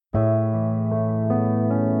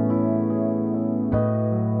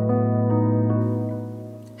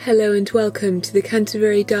Hello and welcome to the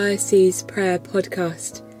Canterbury Diocese Prayer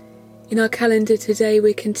Podcast. In our calendar today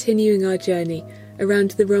we're continuing our journey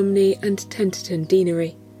around the Romney and Tenterton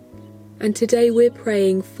Deanery. And today we're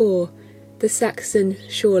praying for the Saxon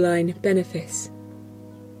Shoreline Benefice.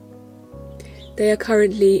 They are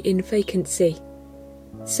currently in vacancy,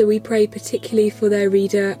 so we pray particularly for their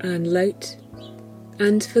reader Anne Lote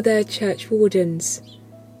and for their church wardens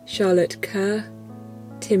Charlotte Kerr,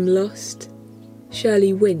 Tim Lost,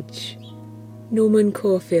 Shirley Winch, Norman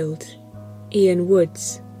Caulfield, Ian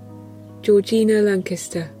Woods, Georgina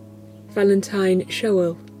Lancaster, Valentine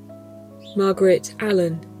Showell, Margaret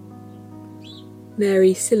Allen,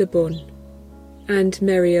 Mary Silliborn, and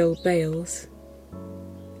Meriel Bales.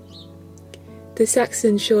 The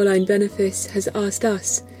Saxon Shoreline Benefice has asked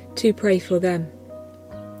us to pray for them.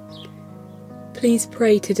 Please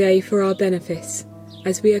pray today for our benefice,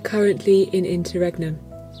 as we are currently in interregnum.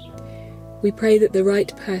 We pray that the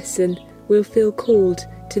right person will feel called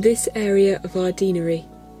to this area of our deanery,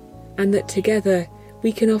 and that together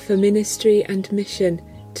we can offer ministry and mission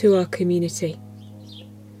to our community.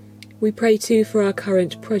 We pray too for our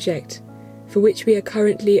current project, for which we are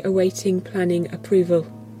currently awaiting planning approval.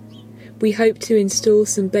 We hope to install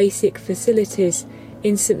some basic facilities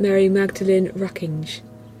in St Mary Magdalene, Ruckinge,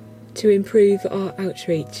 to improve our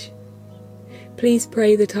outreach. Please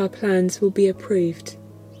pray that our plans will be approved,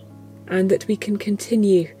 and that we can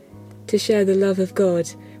continue to share the love of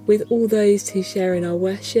God with all those who share in our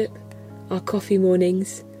worship, our coffee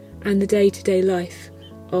mornings, and the day-to-day life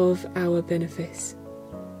of our benefice.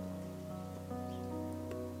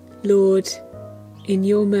 Lord, in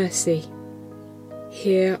your mercy,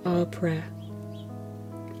 hear our prayer.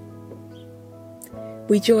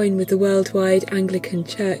 We join with the Worldwide Anglican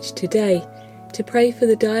Church today to pray for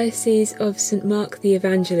the Diocese of St Mark the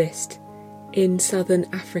Evangelist in Southern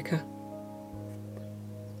Africa.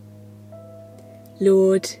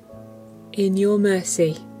 Lord, in your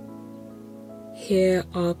mercy, hear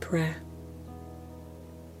our prayer.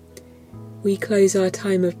 We close our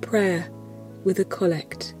time of prayer with a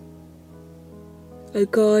collect. O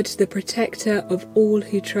God, the protector of all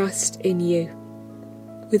who trust in you,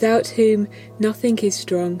 without whom nothing is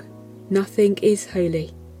strong, nothing is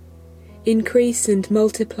holy, increase and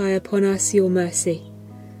multiply upon us your mercy,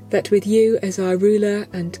 that with you as our ruler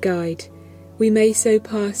and guide, we may so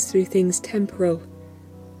pass through things temporal,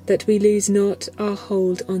 that we lose not our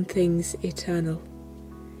hold on things eternal.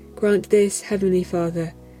 Grant this, Heavenly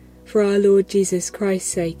Father, for our Lord Jesus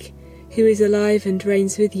Christ's sake, who is alive and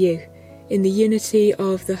reigns with you, in the unity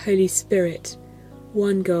of the Holy Spirit,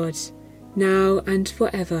 one God, now and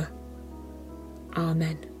forever.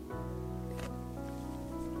 Amen.